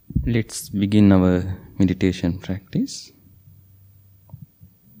Let's begin our meditation practice.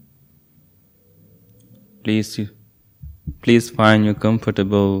 Please, please find your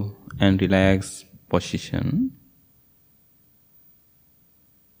comfortable and relaxed position.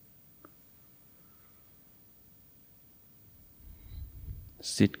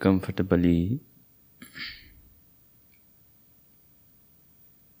 Sit comfortably.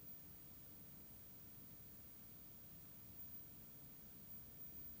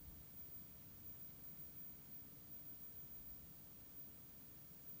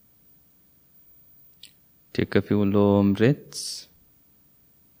 Take a few long breaths.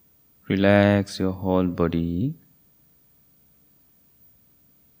 Relax your whole body.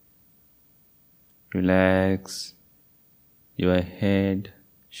 Relax your head,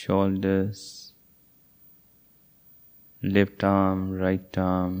 shoulders, left arm, right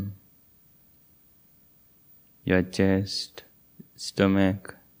arm, your chest,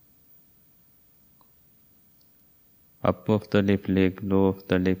 stomach, up of the left leg, low of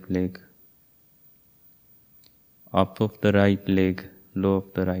the left leg, up of the right leg, low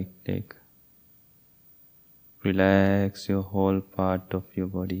of the right leg. Relax your whole part of your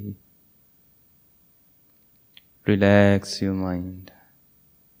body. Relax your mind.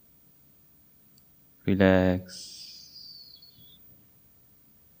 Relax.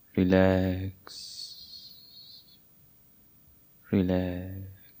 Relax.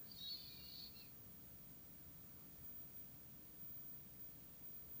 Relax.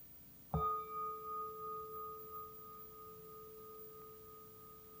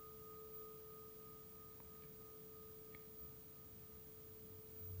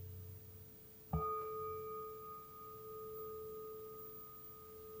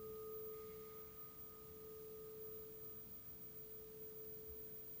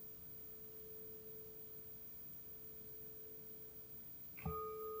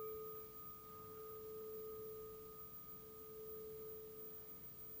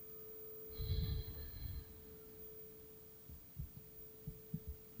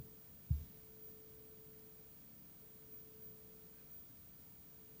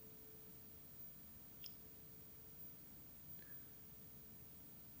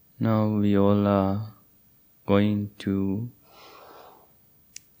 Now we all are going to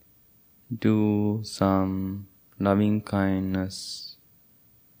do some loving kindness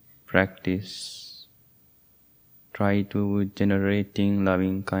practice. Try to generating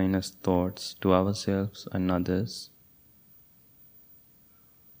loving kindness thoughts to ourselves and others.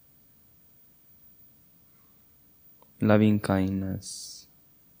 Loving kindness.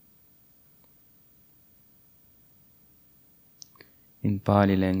 In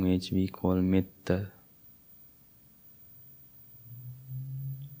Pali language we call metta.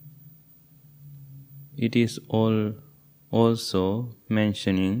 It is also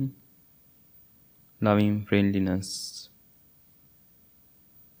mentioning loving friendliness.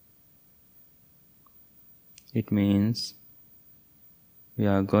 It means we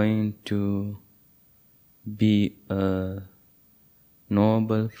are going to be a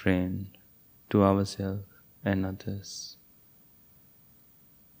noble friend to ourselves and others.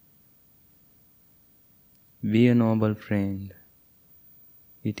 Be a noble friend.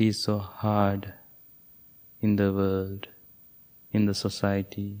 It is so hard in the world, in the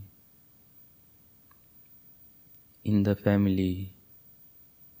society, in the family,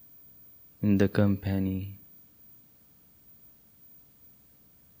 in the company.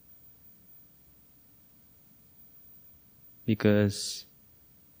 Because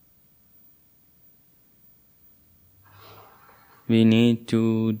we need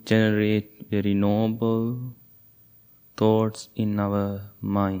to generate very noble thoughts in our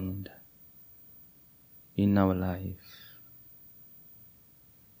mind, in our life.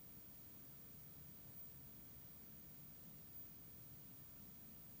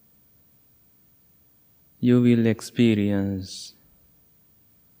 You will experience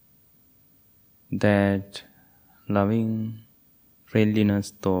that loving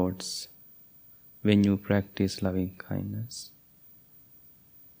friendliness thoughts when you practice loving kindness.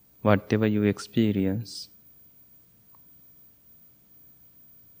 Whatever you experience,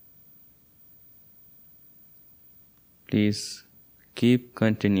 please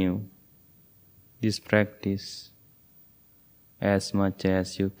continue this practice as much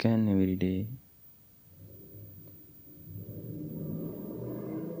as you can every day.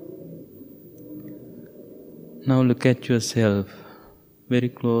 Now look at yourself very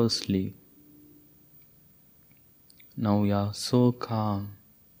closely. Now you are so calm.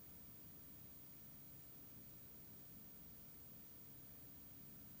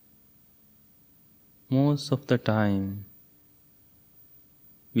 Most of the time,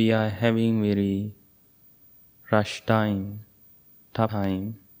 We are having very rush time, tough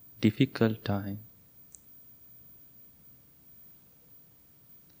time, difficult time.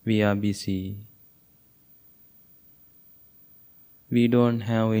 We are busy. We don't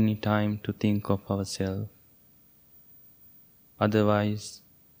have any time to think of ourselves. Otherwise,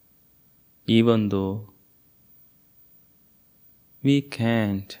 even though we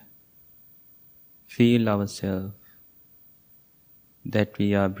can't feel ourselves that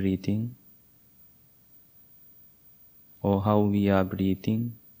we are breathing or how we are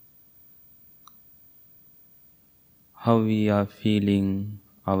breathing, how we are feeling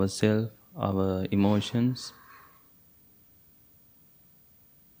ourselves, our emotions.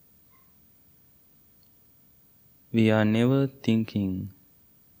 We are never thinking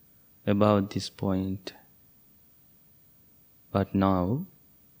about this point. But now,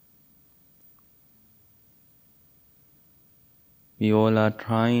 we all are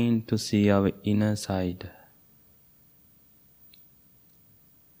trying to see our inner side.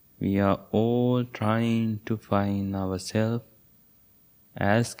 We are all trying to find ourselves,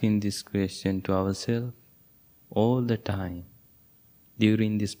 asking this question to ourselves all the time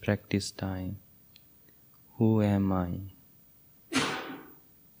during this practice time. Who am I?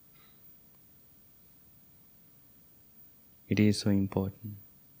 It is so important.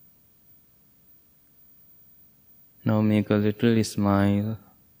 Now make a little smile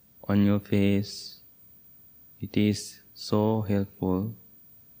on your face. It is so helpful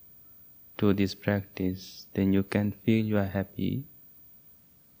to this practice. Then you can feel you are happy.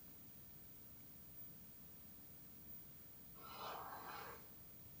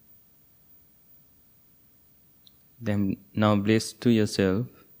 Then now bless to yourself.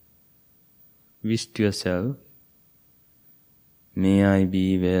 Wish to yourself, may I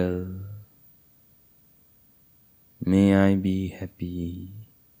be well. May I be happy.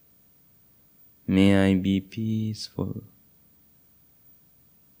 May I be peaceful.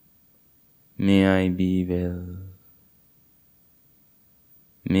 May I be well.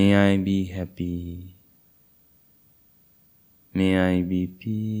 May I be happy. May I be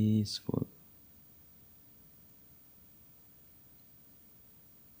peaceful.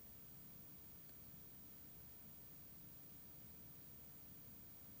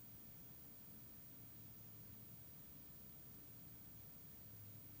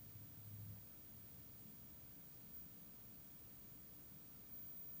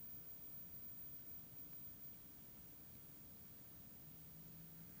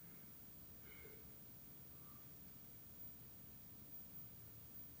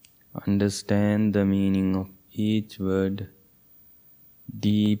 Understand the meaning of each word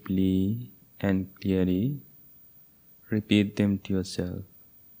deeply and clearly. Repeat them to yourself.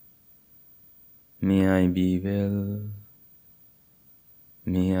 May I be well.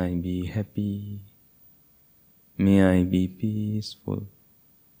 May I be happy. May I be peaceful.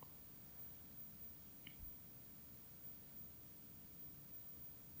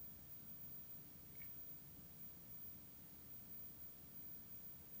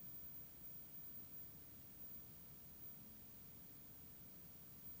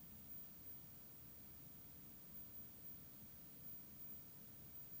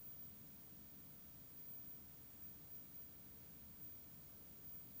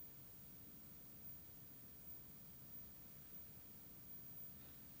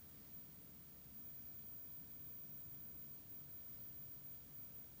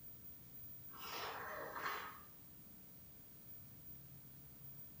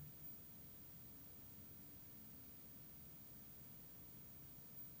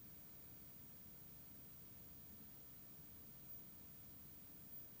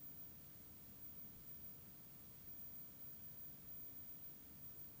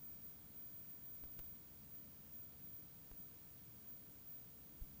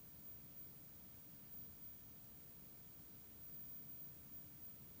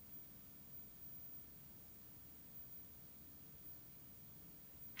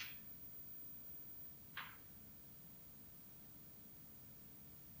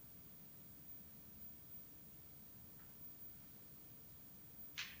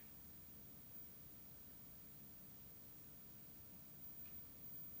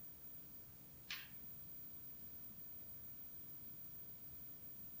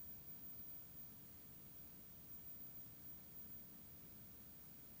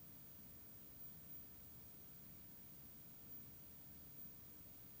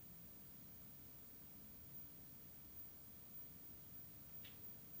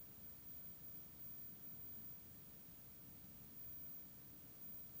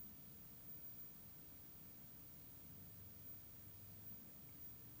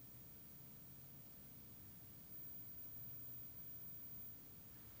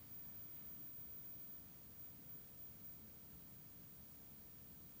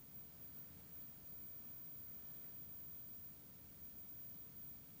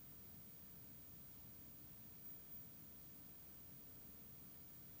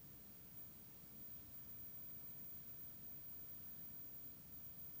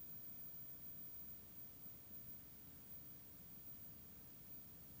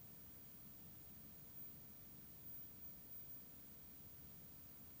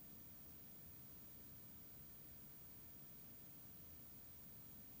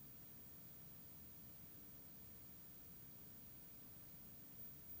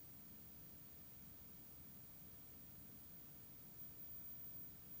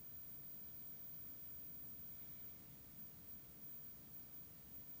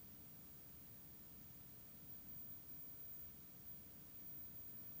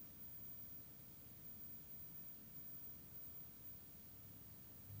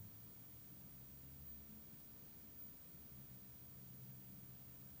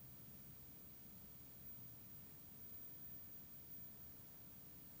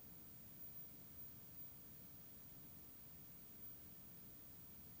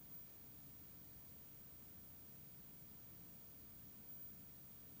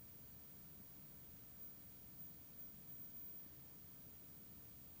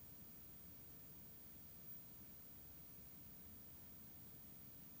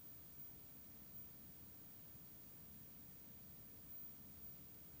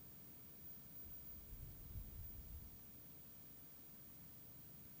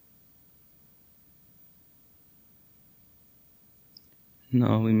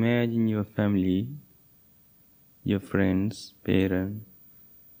 Now imagine your family, your friends, parents,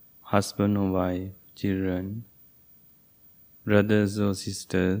 husband or wife, children, brothers or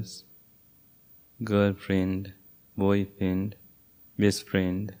sisters, girlfriend, boyfriend, best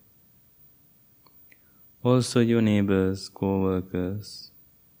friend, also your neighbors, co-workers,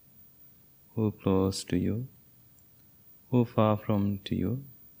 who close to you, who far from to you.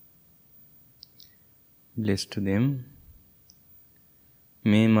 Bless to them.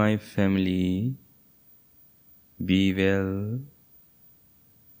 May my family be well,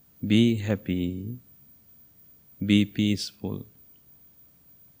 be happy, be peaceful.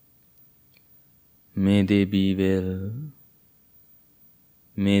 May they be well,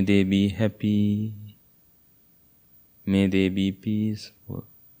 may they be happy, may they be peaceful.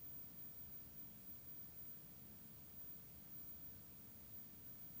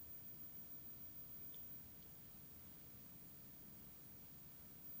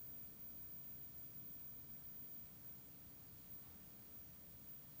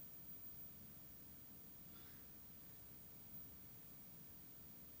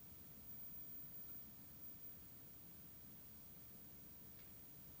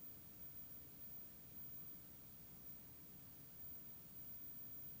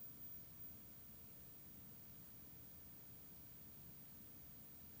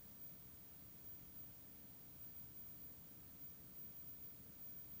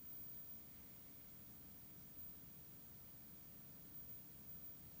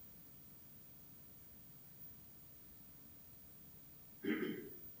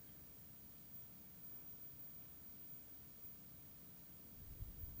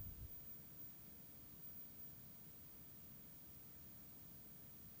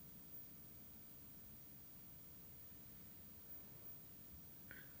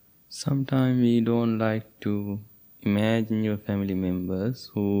 Sometimes we don't like to imagine your family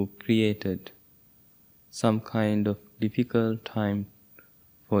members who created some kind of difficult time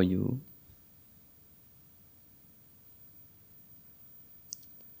for you.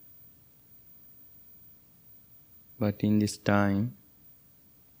 But in this time,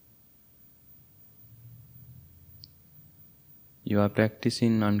 you are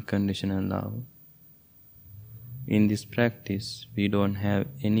practicing unconditional love. In this practice, we don't have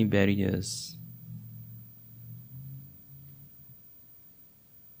any barriers.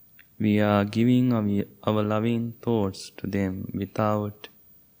 We are giving our loving thoughts to them without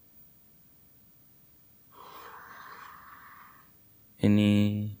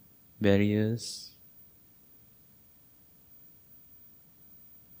any barriers.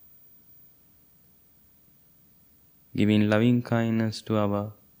 Giving loving kindness to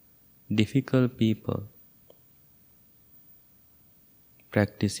our difficult people.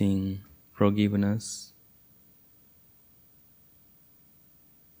 Practicing forgiveness.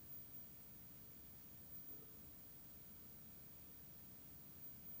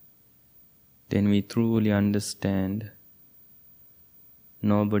 Then we truly understand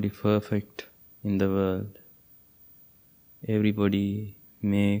nobody perfect in the world. Everybody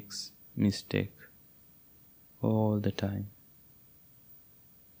makes mistake all the time.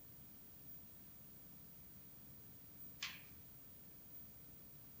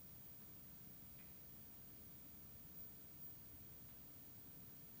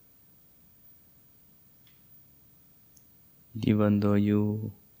 Even though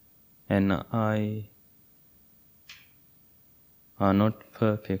you and I are not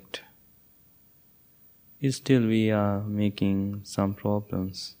perfect, still we are making some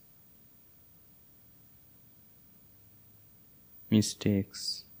problems,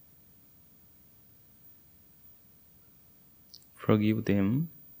 mistakes. Forgive them,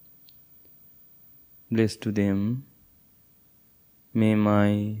 bless to them. May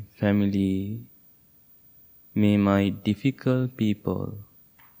my family, may my difficult people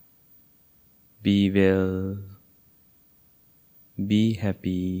be well, be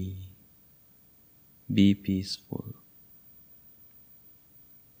happy, be peaceful.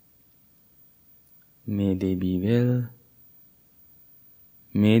 May they be well,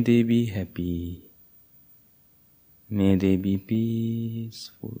 may they be happy, may they be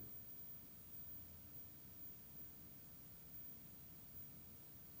peaceful.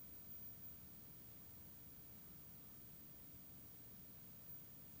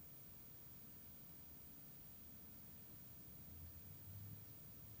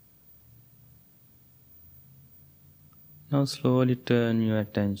 Now slowly turn your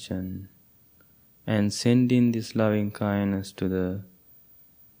attention and send in this loving kindness to the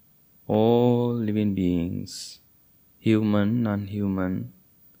all living beings, human, non-human,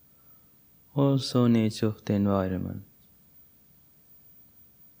 also nature of the environment.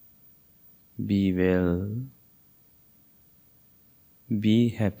 be well, be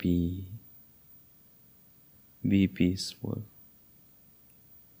happy, be peaceful.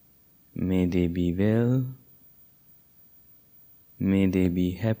 May they be well, may they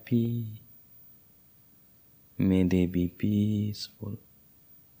be happy, may they be peaceful.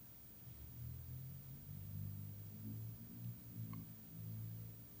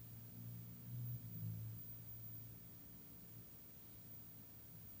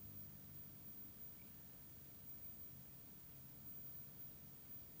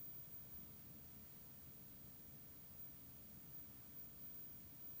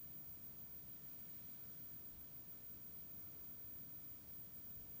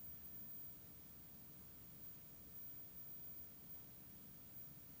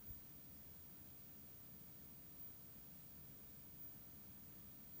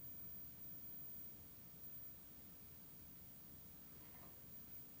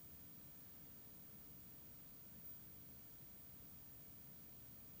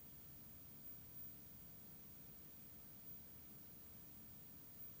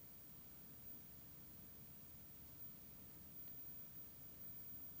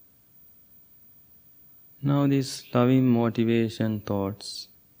 Now these loving motivation thoughts,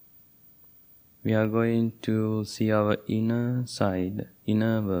 we are going to see our inner side,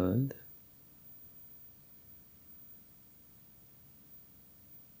 inner world.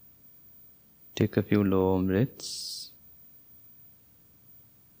 Take a few long breaths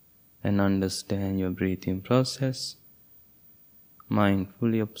and understand your breathing process.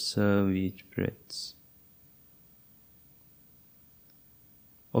 Mindfully observe each breath.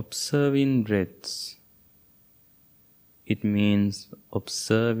 Observing breaths, it means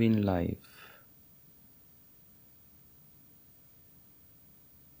observing life.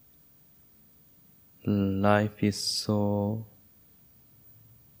 Life is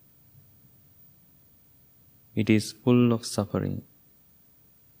it is full of suffering.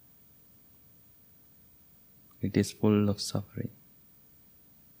 It is full of suffering.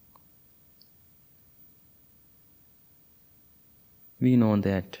 We know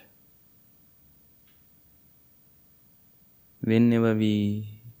that whenever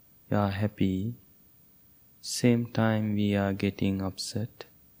we are happy, same time we are getting upset,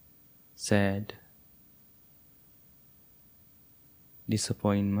 sad,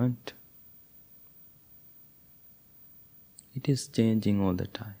 disappointment. It is changing all the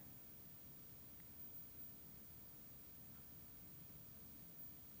time.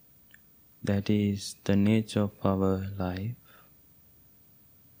 That is the nature of our life.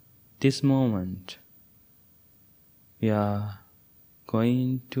 This moment, we are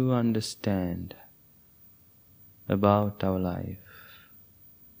going to understand about our life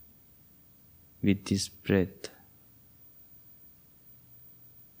with this breath.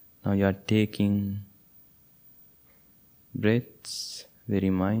 Now you are taking breaths very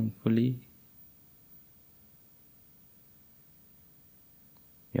mindfully.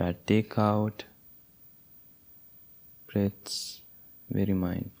 You are take out breaths very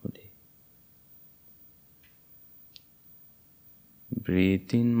mindfully.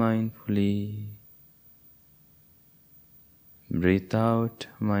 Breathe in mindfully. Breathe out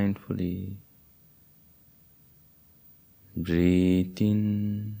mindfully. Breathe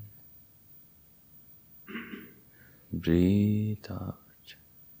in. Breathe out.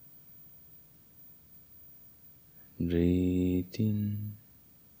 Breathe in.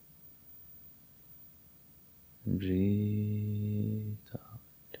 Breathe out.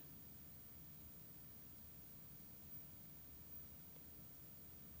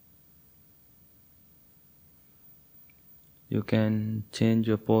 You can change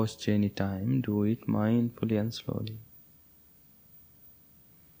your posture anytime. Do it mindfully and slowly.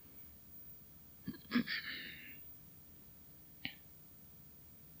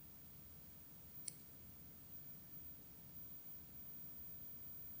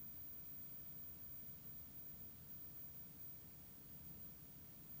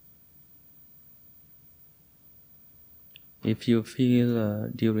 If you feel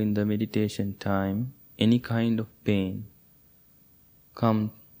during the meditation time any kind of pain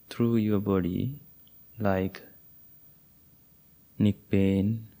come through your body, like neck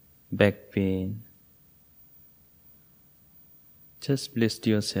pain, back pain, just bless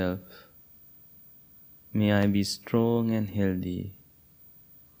yourself. May I be strong and healthy,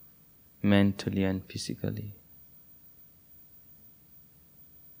 mentally and physically.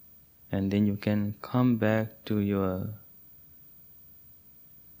 And then you can come back to your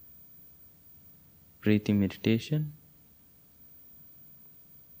breathing meditation.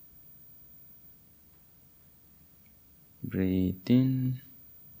 Breathe in,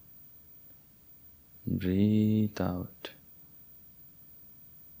 Breathe out.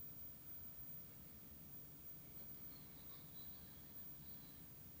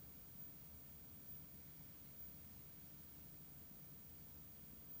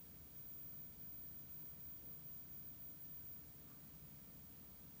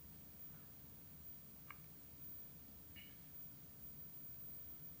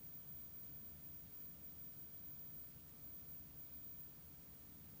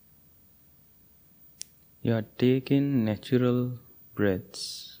 You are taking natural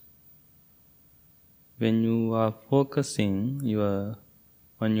breaths. When you are focusing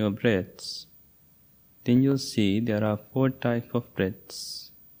on your breaths, then you'll see there are 4 types of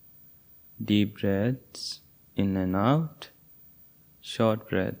breaths. Deep breaths, in and out. Short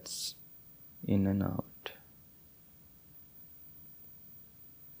breaths, in and out.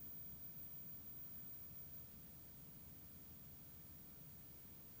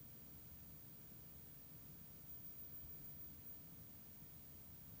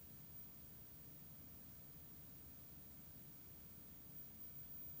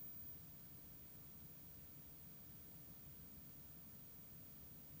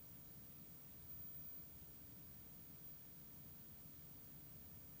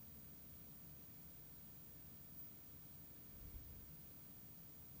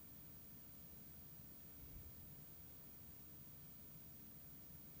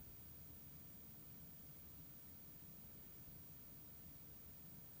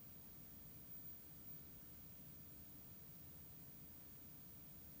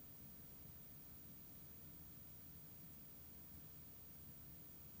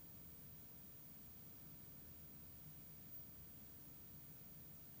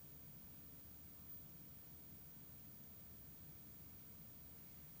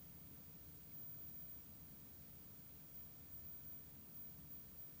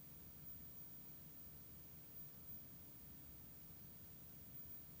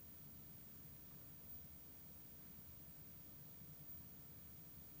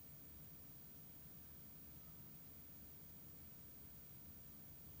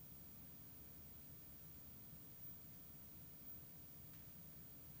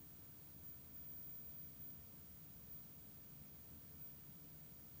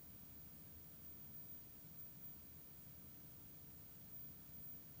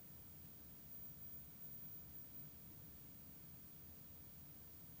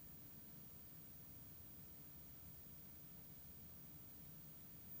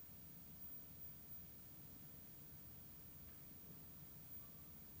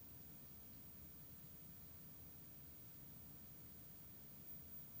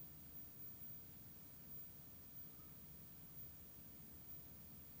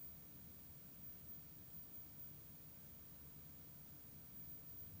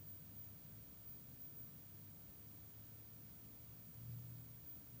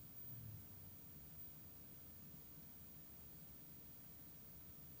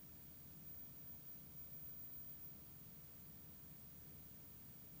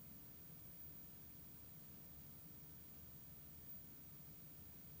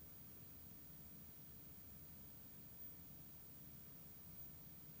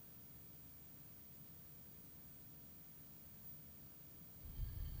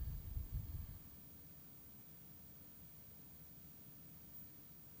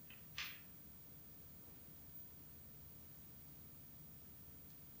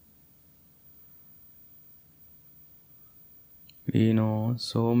 We know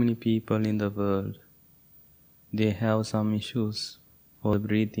so many people in the world, they have some issues for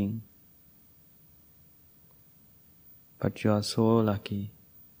breathing. But you are so lucky.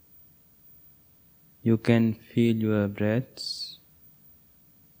 You can feel your breaths.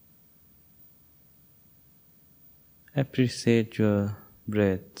 Appreciate your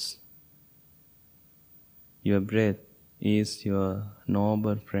breaths. Your breath is your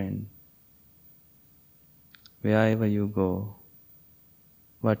noble friend. Wherever you go,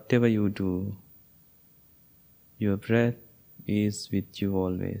 whatever you do, your breath is with you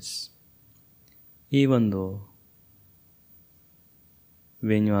always. Even though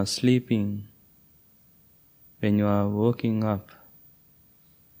when you are sleeping, when you are waking up,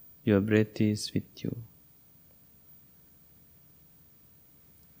 your breath is with you.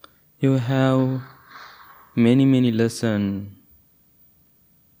 You have many lessons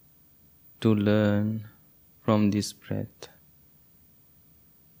to learn from this breath.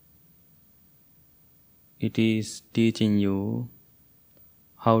 It is teaching you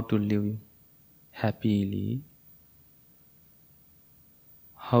how to live happily,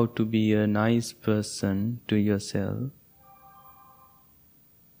 how to be a nice person to yourself,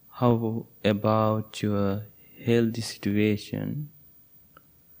 how about your healthy situation,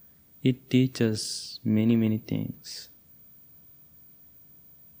 it teaches many things.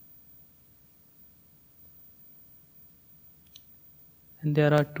 And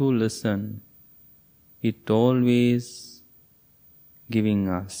there are two lessons it always giving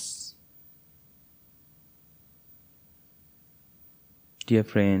us. Dear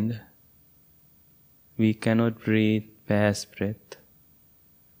friend, we cannot breathe past breath.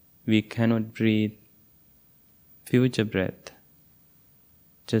 We cannot breathe future breath.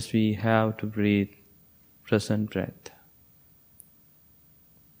 Just we have to breathe present breath.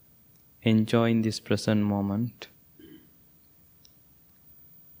 Enjoying this present moment.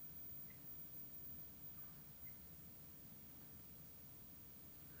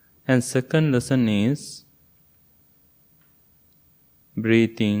 And second lesson is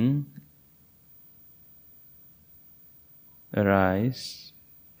breathing, arise,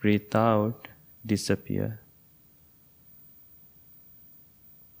 breathe out, disappear.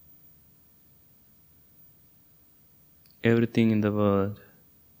 Everything in the world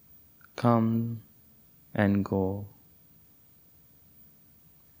come and go.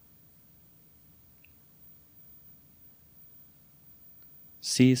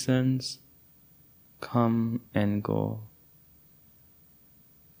 Seasons come and go.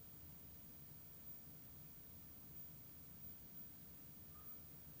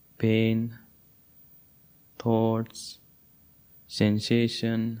 Pain, thoughts,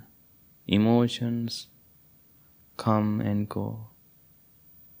 sensation, emotions come and go.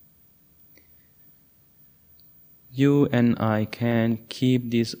 You and I can keep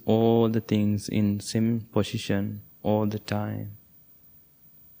these all the things in same position all the time,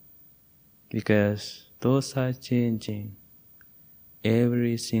 because those are changing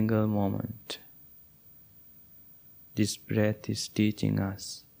every single moment. This breath is teaching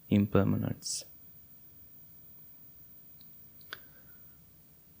us impermanence.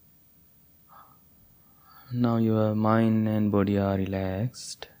 Now your mind and body are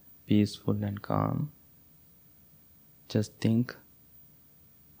relaxed, peaceful and calm. Just think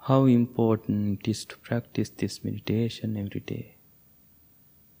how important it is to practice this meditation every day.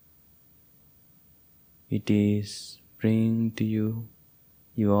 It is bringing to you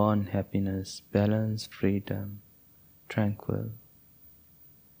your own happiness, balance, freedom, tranquil.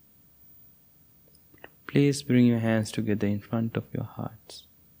 Please bring your hands together in front of your hearts.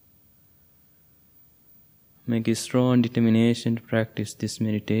 Make a strong determination to practice this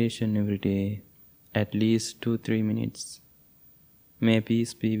meditation every day, at least 2-3 minutes. May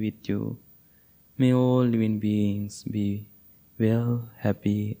peace be with you. May all living beings be well,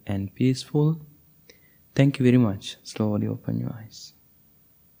 happy and peaceful. Thank you very much. Slowly open your eyes.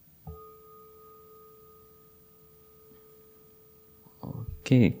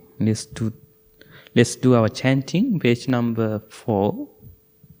 Okay, let's do our chanting, page number 4.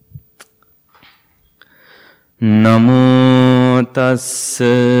 Namo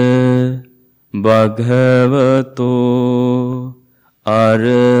tassa bhagavato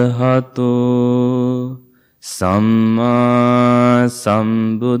arahato samma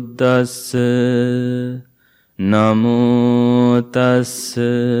sambuddhassa. Namo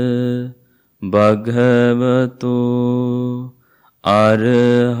tassa bhagavato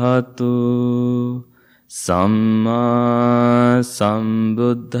arahato samma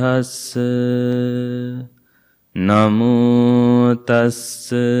sambuddhassa. Namo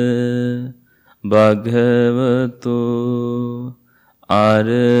tassa bhagavato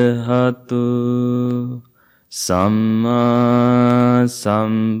arahato samma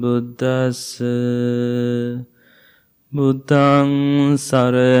sambuddhassa. Buddhaṃ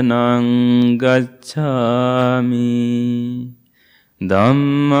saraṇaṃ gacchāmi.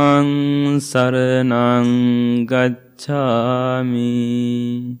 Dhammaṃ saraṇaṃ gacchāmi.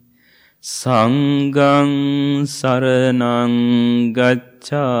 Sanghaṃ saraṇaṃ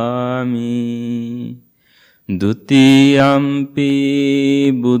gacchāmi. Dutiyampi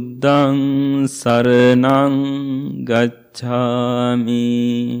buddhaṃ saraṇaṃ gacchāmi.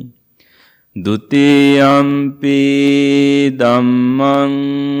 Dutiyampi dhammaṃ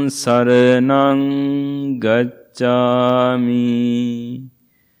saraṇaṃ gacchāmi.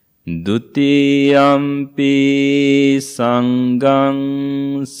 Dutiyampi sanghaṃ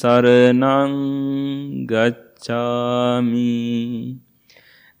saraṇaṃ gacchāmi.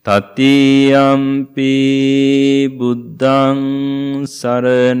 Tatiyampi buddhaṃ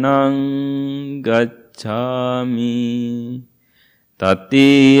saraṇaṃ gacchāmi.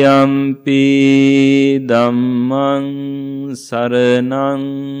 Tatiyampi dhammaṃ saraṇaṃ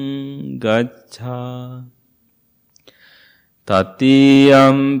gacchāmi.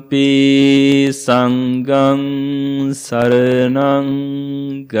 Tatiyampi sanghang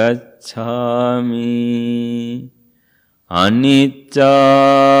saranang gacchami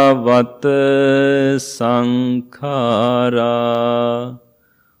anicca vata sankhara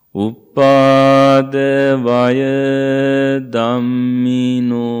uppadavaya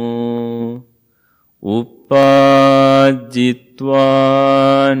dhammino uppajjitva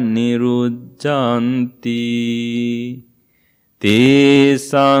nirujjanti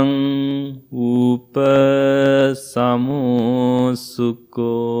Tesang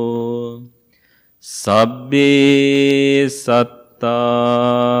upasamosukko sabbe satta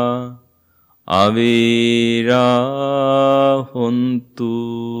avira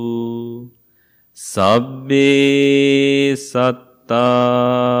hontu sabbe satta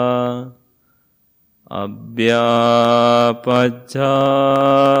abhyapajja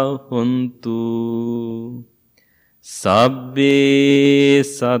hontu Sabbe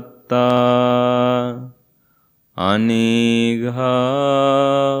satta anigha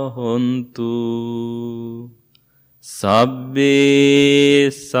hontu Sabbe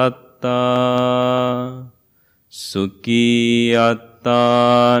satta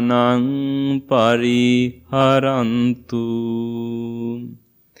sukhiyatanang pariharantu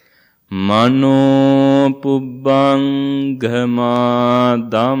Mano pubbangama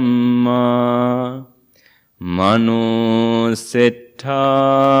dhamma Mano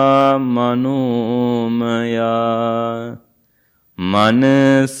settha manomaya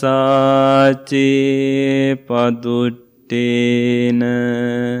manasace paduttena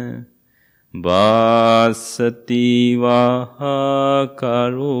vasati vaha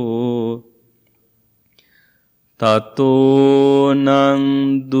karo tato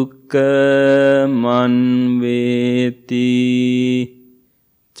nang dukkha manveti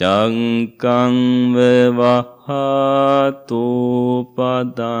Cangkang vevahato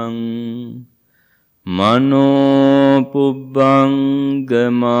padang Mano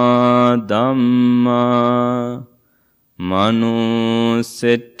pubbangama dhamma Mano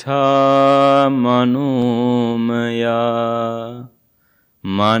settha manomaya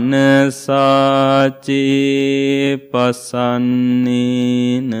Manasace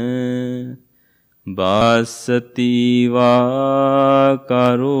pasannena Vasati va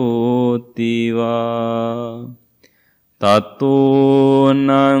karoti va tato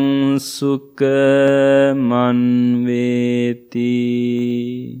nang sukha manveti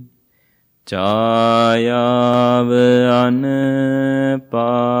chayava anapayini.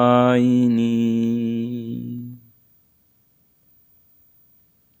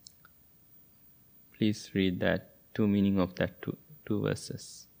 Please read that two meaning of that two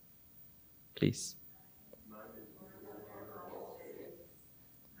verses. Please.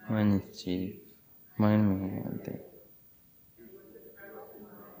 Mine is chief. Mine.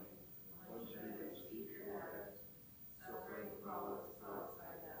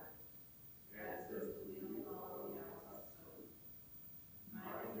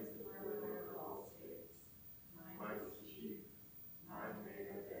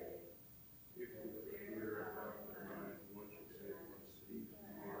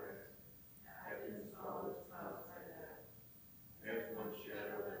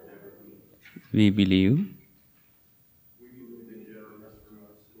 We believe. We believe in generosity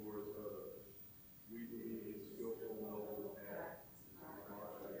towards others. We believe in skillful noble acts marked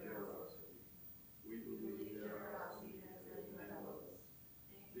by generosity. We believe generosity is endless.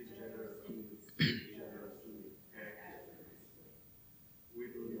 This generosity is generously active. We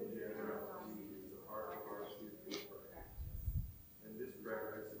believe generosity is the heart of our spiritual practice. And this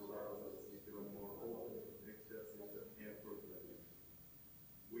practice allows us to feel more open, accepting and forgiving.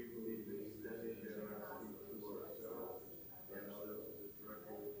 We believe in extending generosity to ourselves and others as a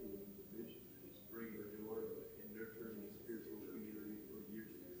direct goal to the mission and bring the joy and nurturing the spiritual community for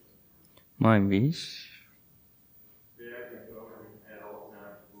years to come. My wish. May I be governed at all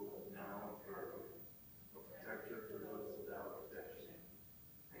times, both now and forever, a protector for those without protection,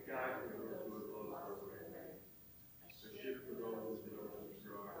 a guide for those who are lost or away, a ship for those in ocean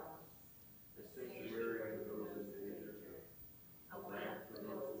strife, a sanctuary for those in danger, a lamp for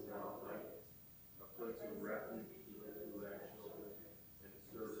those without light, a place of refuge for those who lack shelter, and a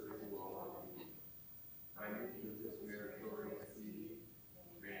service to all of you. I need you this meritorious seed.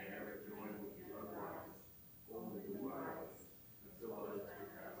 May I never join with the unwise, only the wise, until others would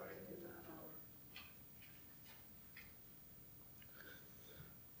have I do not know.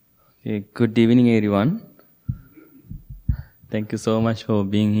 Okay, good evening, everyone. Thank you so much for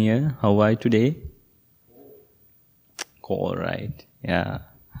being here. How are you today? Cold, right? Yeah.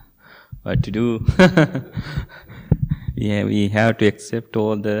 What to do? we have to accept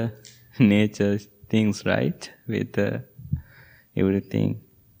all the nature things, right? With everything.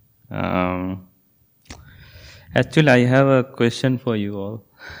 Actually, I have a question for you all.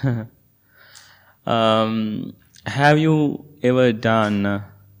 Have you ever done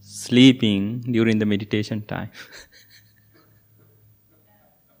sleeping during the meditation time?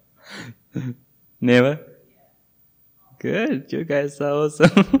 Never? Good, you guys are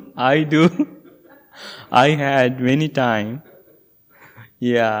awesome. I do. I had many time.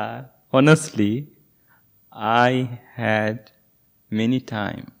 Yeah, honestly, I had many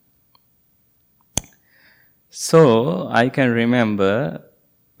time. So I can remember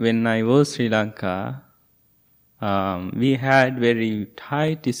when I was Sri Lanka, we had very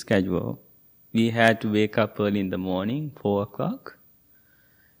tight schedule. We had to wake up early in the morning, 4 o'clock.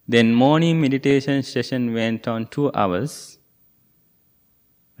 Then morning meditation session went on 2 hours,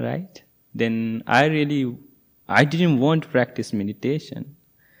 right? Then I didn't want to practice meditation.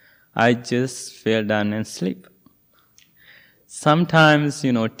 I just fell down and sleep. Sometimes,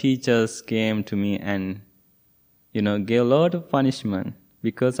 teachers came to me and, gave a lot of punishment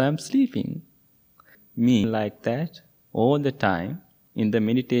because I'm sleeping. Me like that all the time, in the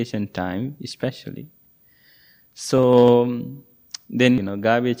meditation time especially. So, then,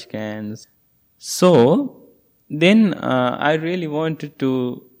 garbage cans. So, then I really wanted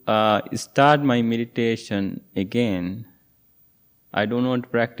to start my meditation again. I don't want to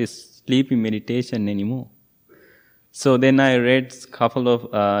practice sleeping meditation anymore. So then I read a couple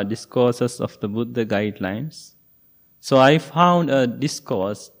of discourses of the Buddha guidelines. So I found a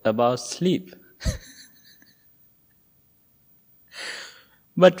discourse about sleep.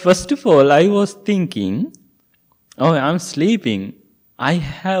 But first of all, I was thinking, oh, I'm sleeping. I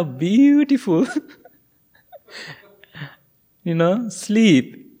have beautiful,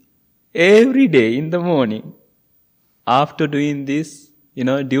 sleep every day in the morning after doing this,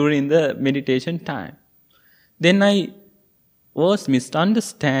 during the meditation time. Then I was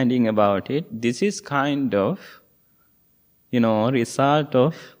misunderstanding about it. This is kind of, result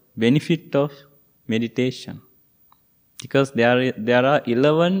of benefit of meditation. Because there are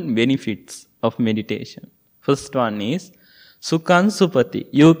 11 benefits of meditation. First one is Sukhan Supati.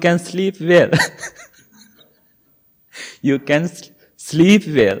 You can sleep well. You can sleep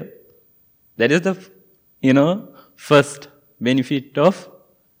well. That is the, first benefit of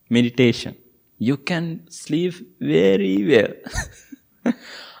meditation. You can sleep very well.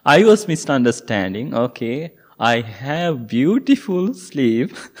 I was misunderstanding. Okay, I have beautiful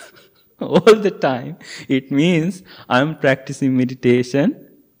sleep all the time. It means I'm practicing meditation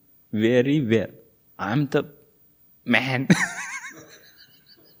very well. I'm the man.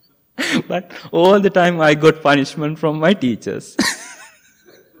 But all the time I got punishment from my teachers.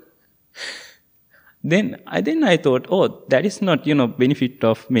 Then I thought, oh, that is not, benefit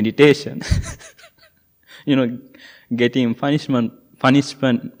of meditation. Getting punishment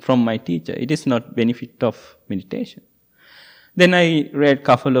from my teacher. It is not benefit of meditation. Then I read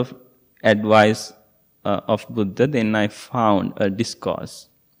couple of advice of Buddha. Then I found a discourse.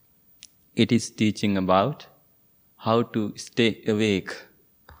 It is teaching about how to stay awake.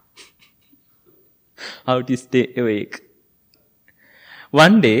 How to stay awake.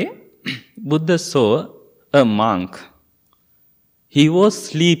 One day, Buddha saw a monk. He was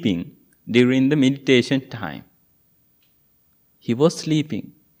sleeping during the meditation time. He was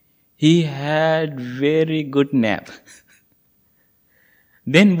sleeping. He had very good nap.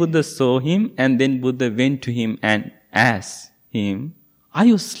 Then Buddha saw him, and then Buddha went to him and asked him, "Are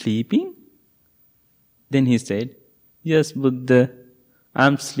you sleeping?" Then he said, "Yes, Buddha,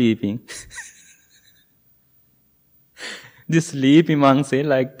 I'm sleeping." This sleepy monk said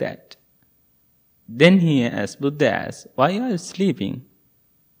like that. Then Buddha asked, "Why are you sleeping?"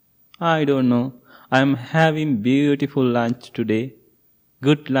 "I don't know. I'm having beautiful lunch today.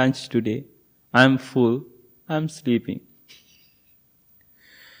 Good lunch today. I'm full. I'm sleeping."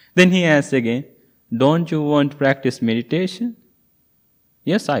 Then he asked again, "Don't you want to practice meditation?"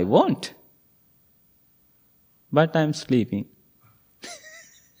 "Yes, I want. But I'm sleeping."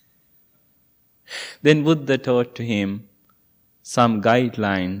 Then Buddha taught to him some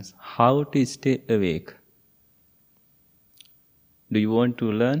guidelines how to stay awake. Do you want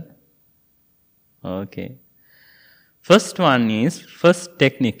to learn? Okay. First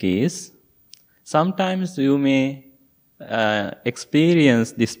technique is, sometimes you may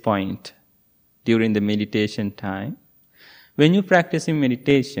experience this point during the meditation time. When you practice in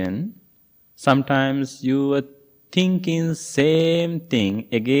meditation, sometimes you are thinking same thing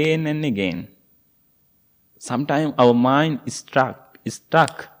again and again. Sometimes our mind is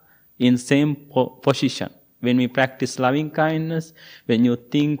stuck in same position. when we practice loving kindness, when you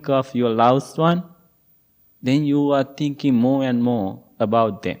think of your loved one, then you are thinking more and more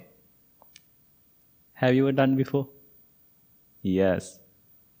about them. Have you ever done before? Yes,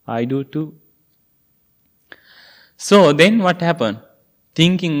 I do too. So then what happened?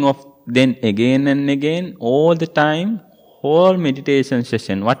 Thinking of them again and again, all the time, whole meditation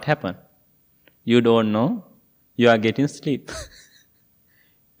session, what happened? You don't know, you are getting sleep.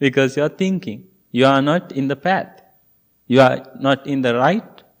 Because you are thinking. You are not in the path. You are not in the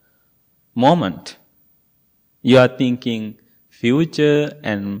right moment. You are thinking future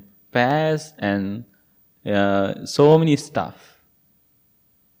and past and so many stuff.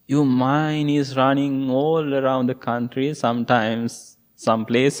 Your mind is running all around the country, sometimes some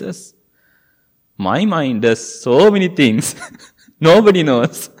places. My mind does so many things. Nobody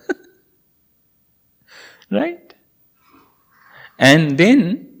knows. Right? And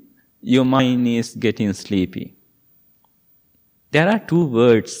then your mind is getting sleepy. There are two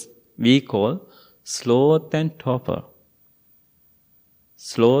words we call sloth and torpor.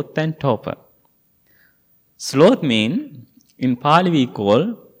 Sloth and torpor. Sloth means, in Pali we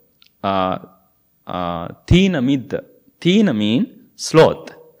call thina midda. Thina means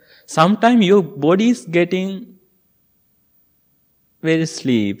sloth. Sometimes your body is getting very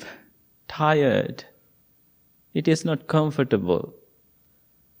sleep, tired. It is not comfortable.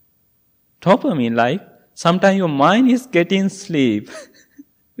 Torpor means like, sometimes your mind is getting sleep,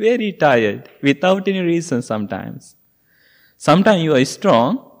 very tired, without any reason sometimes. Sometimes you are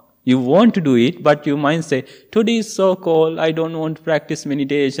strong, you want to do it, but your mind say, today is so cold, I don't want to practice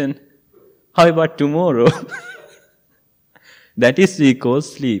meditation. How about tomorrow? That is we call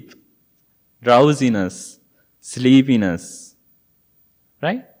sleep, drowsiness, sleepiness.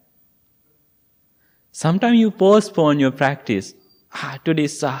 Right? Sometimes you postpone your practice. Today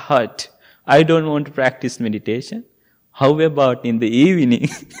is so hot, I don't want to practice meditation. How about in the evening?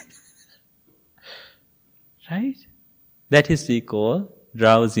 Right? That is we call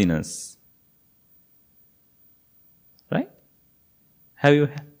drowsiness. Right? Have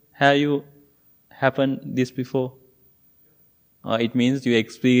you happened this before? It means you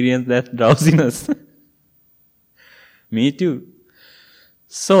experience that drowsiness. Me too.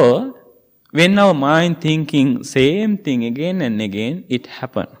 So, when our mind thinking same thing again and again, it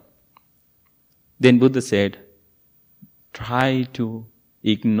happened. Then Buddha said, try to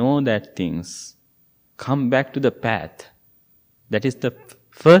ignore that things. Come back to the path. That is the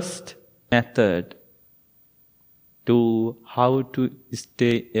first method to how to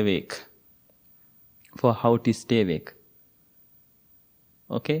stay awake. For how to stay awake.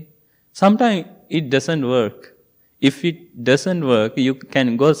 Okay? Sometimes it doesn't work. If it doesn't work, you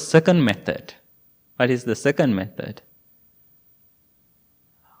can go second method. What is the second method?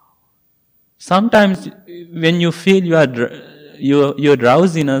 Sometimes when you feel your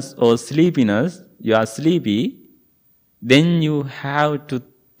drowsiness or sleepiness, you are sleepy, then you have to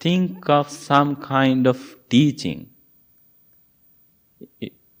think of some kind of teaching.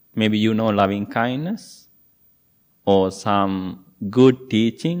 Maybe you know loving kindness, or some good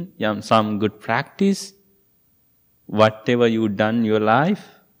teaching, some good practice, whatever you've done in your life,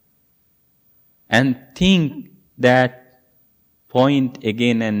 and think that point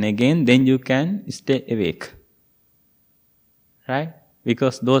again and again, then you can stay awake. Right?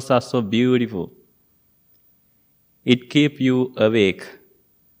 Because those are so beautiful. It keeps you awake.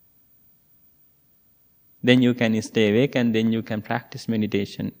 Then you can stay awake and then you can practice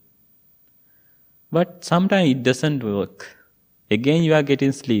meditation. But sometimes it doesn't work. Again you are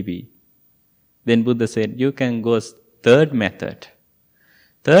getting sleepy. Then Buddha said, you can go third method.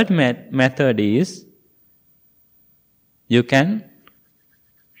 Third method is, you can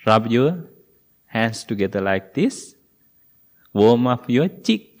rub your hands together like this, warm up your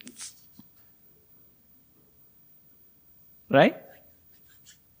cheeks. Right?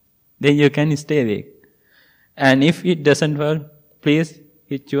 Then you can stay awake. And if it doesn't work, please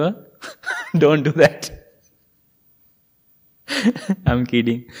hit your... Don't do that. I'm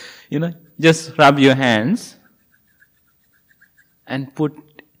kidding. Just rub your hands and put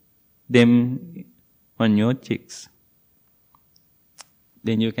them on your cheeks.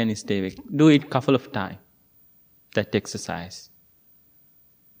 Then you can stay awake. Do it couple of times, that exercise.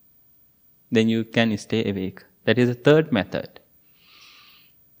 Then you can stay awake. That is the third method.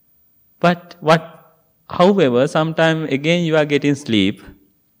 But however, sometimes again you are getting sleep.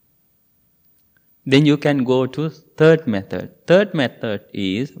 Then you can go to third method. Fourth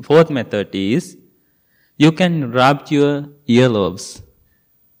method is, you can rub your earlobes.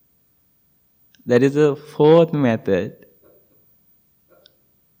 That is the fourth method.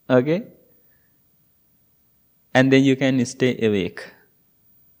 Okay? and then you can stay awake.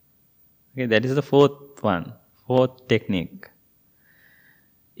 Okay, that is the fourth technique.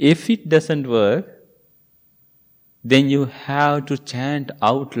 If it doesn't work, then you have to chant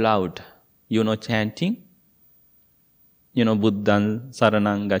out loud. You know chanting? You know, Buddhan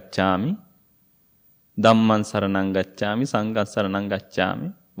Saranang Gacchami, Dhamman Saranang Gacchami, Sangham Saranang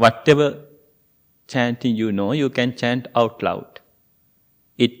Gacchami. Whatever chanting you know, you can chant out loud.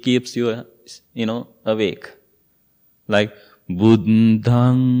 It keeps you, awake. Like,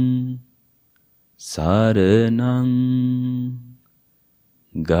 Buddhang Saranang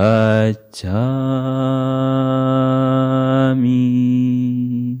Gacchami,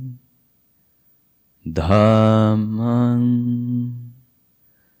 Dhammang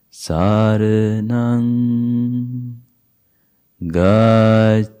Saranang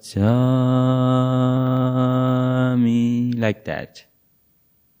Gacchami. Like that.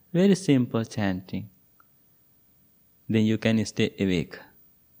 Very simple chanting. Then you can stay awake.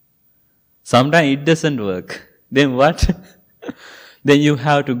 Sometimes it doesn't work. Then what? Then you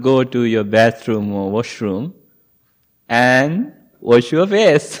have to go to your bathroom or washroom and wash your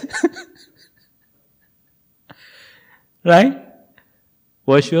face. Right?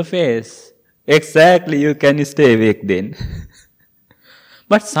 Wash your face. Exactly, you can stay awake then.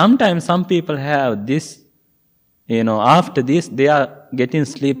 But sometimes some people have this, after this they are getting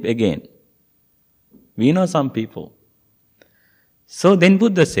sleep again. We know some people. So then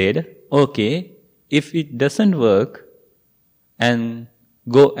Buddha said, okay, if it doesn't work, and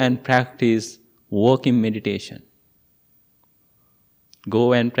go and practice walking meditation.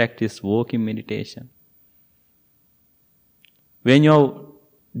 Go and practice walking meditation. When you're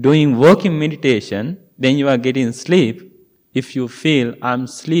doing walking meditation, then you are getting sleep. If you feel I'm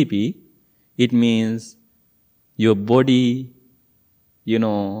sleepy, it means your body,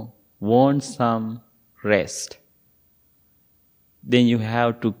 wants some rest. Then you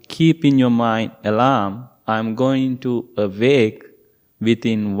have to keep in your mind alarm, I'm going to awake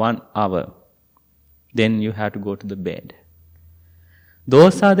within 1 hour. Then you have to go to the bed.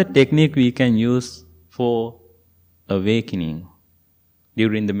 Those are the techniques we can use for awakening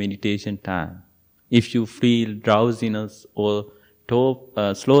during the meditation time. If you feel drowsiness or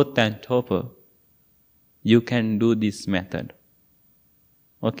sloth and torpor, you can do this method.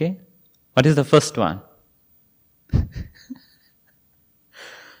 Okay? What is the first one?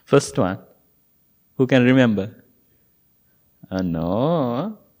 First one. Who can remember?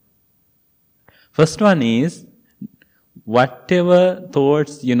 No. First one is, whatever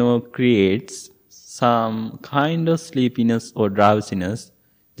thoughts, creates some kind of sleepiness or drowsiness,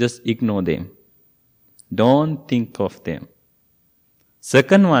 just ignore them. Don't think of them.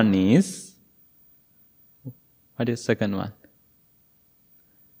 Second one is, what is second one?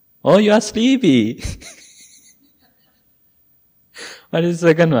 Oh, you are sleepy. What is the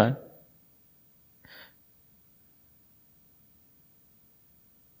second one?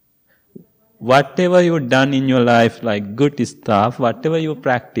 Whatever you've done in your life, like good stuff, whatever you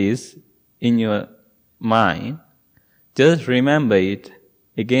practice in your mind, just remember it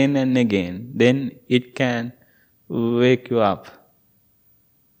again and again. Then it can wake you up.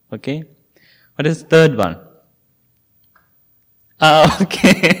 Okay? What is the third one?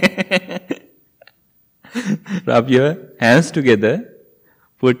 Okay. Rub your hands together,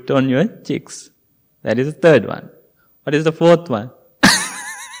 put on your cheeks. That is the third one. What is the fourth one?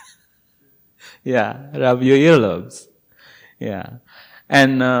 Yeah, rub your earlobes. Yeah.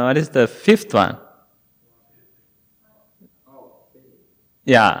 And what is the fifth one?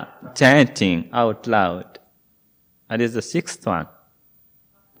 Yeah, chanting out loud. What is the sixth one?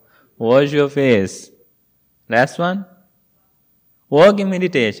 Wash your face. Last one? Walking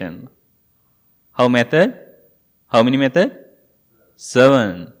meditation. How many method?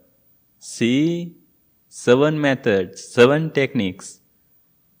 7. See, 7 methods, 7 techniques.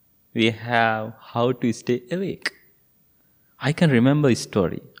 We have how to stay awake. I can remember a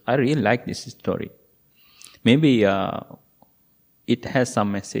story. I really like this story. Maybe it has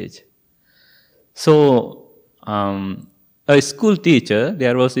some message. So, there was a school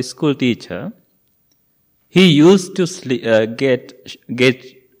teacher. He used to get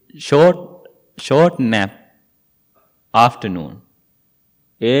short nap afternoon.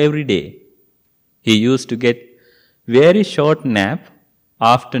 Every day. He used to get very short nap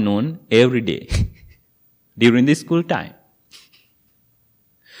afternoon every day during the school time.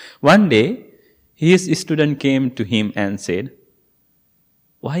 One day, his student came to him and said,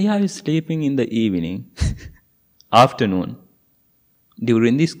 "Why are you sleeping in the evening, afternoon,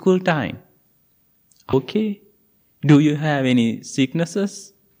 during the school time? Okay, do you have any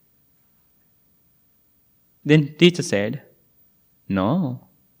sicknesses?" Then teacher said, no,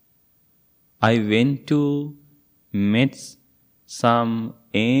 I went to met some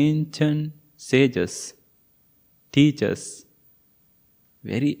ancient sages, teachers,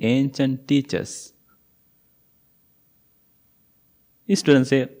 very ancient teachers. The students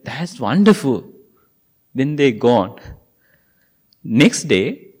say, that's wonderful. Then they gone. Next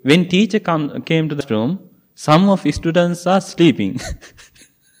day, when teacher came to the room, some of the students are sleeping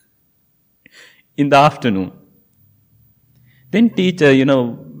in the afternoon. Then teacher,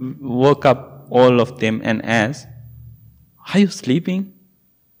 woke up all of them and asked, are you sleeping?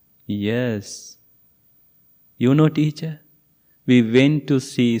 Yes. Teacher, we went to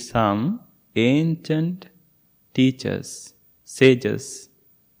see some ancient teachers, sages.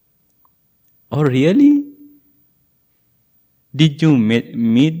 Oh, really? Did you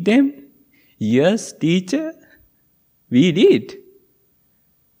meet them? Yes, teacher, we did.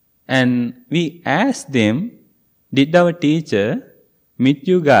 And we asked them, did our teacher meet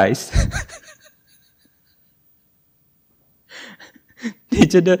you guys?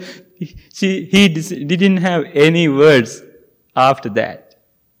 Teacher, he didn't have any words after that.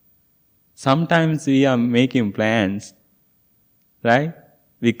 Sometimes we are making plans, right?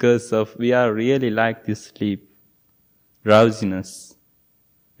 Because we are really like this sleep, drowsiness.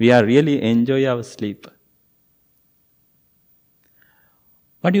 We are really enjoy our sleep.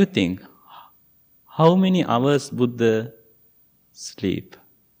 What do you think? How many hours Buddha sleep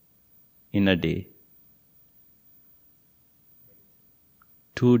in a day?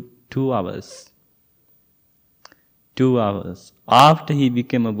 2 hours. 2 hours. After he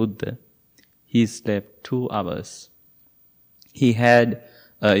became a Buddha, he slept 2 hours. He had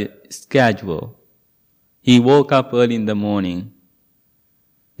a schedule. He woke up early in the morning.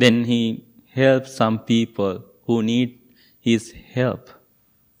 Then he helped some people who need his help.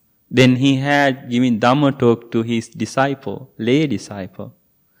 Then he had given Dhamma talk to his disciple, lay disciple.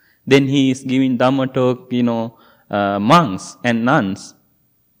 Then he is giving Dhamma talk, monks and nuns.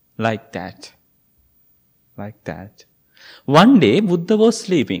 Like that. Like that. One day, Buddha was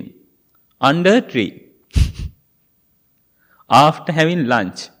sleeping under a tree after having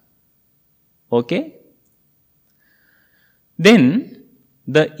lunch. Okay? Then,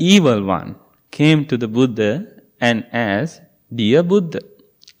 the evil one came to the Buddha and asked, dear Buddha,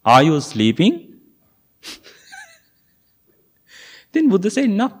 are you sleeping? Then Buddha said,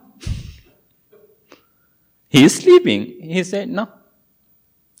 no. He is sleeping. He said, no,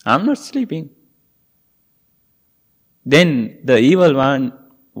 I'm not sleeping. Then the evil one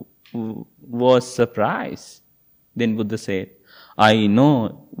was surprised. Then Buddha said, I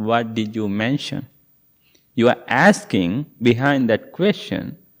know what did you mention. You are asking behind that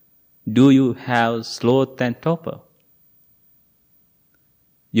question, do you have sloth and torpor?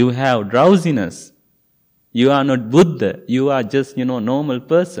 You have drowsiness. You are not Buddha. You are just, normal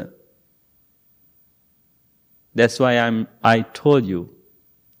person. That's why I told you.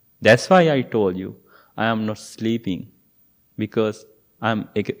 That's why I told you I am not sleeping. Because I am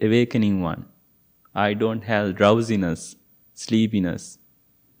awakening one. I don't have drowsiness, sleepiness.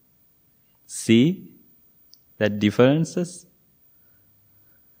 See that differences?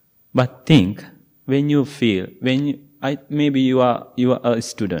 But think, when you feel, maybe you are a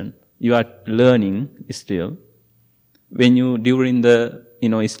student, you are learning still. When you, during the,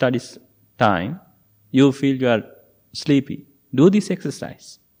 studies time, you feel you are sleepy. Do this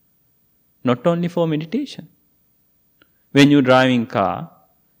exercise. Not only for meditation. When you driving car,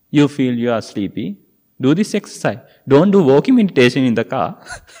 you feel you are sleepy. Do this exercise. Don't do walking meditation in the car.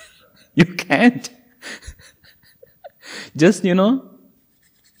 You can't. Just, and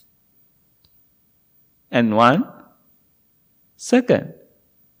 1 second.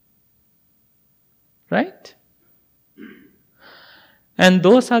 Right? And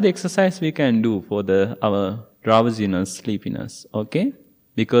those are the exercises we can do for our drowsiness, sleepiness. Okay?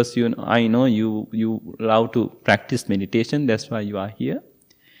 Because I know you love to practice meditation, that's why you are here.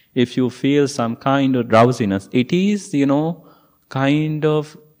 If you feel some kind of drowsiness, it is, kind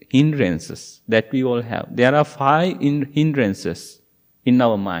of hindrances that we all have. There are 5 hindrances in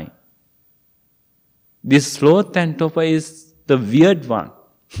our mind. This sloth and torpor is the weird one.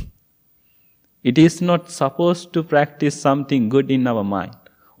 It is not supposed to practice something good in our mind.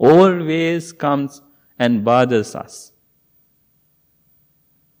 Always comes and bothers us.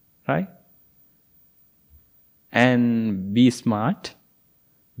 Right? And be smart,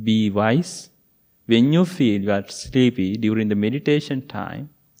 be wise. When you feel you are sleepy during the meditation time,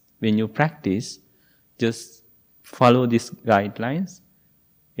 when you practice, just follow these guidelines.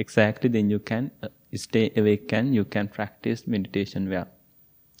 Exactly, then you can stay awake and you can practice meditation well.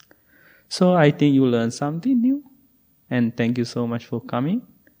 So I think you learned something new. And thank you so much for coming.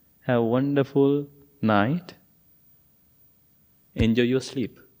 Have a wonderful night. Enjoy your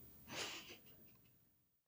sleep.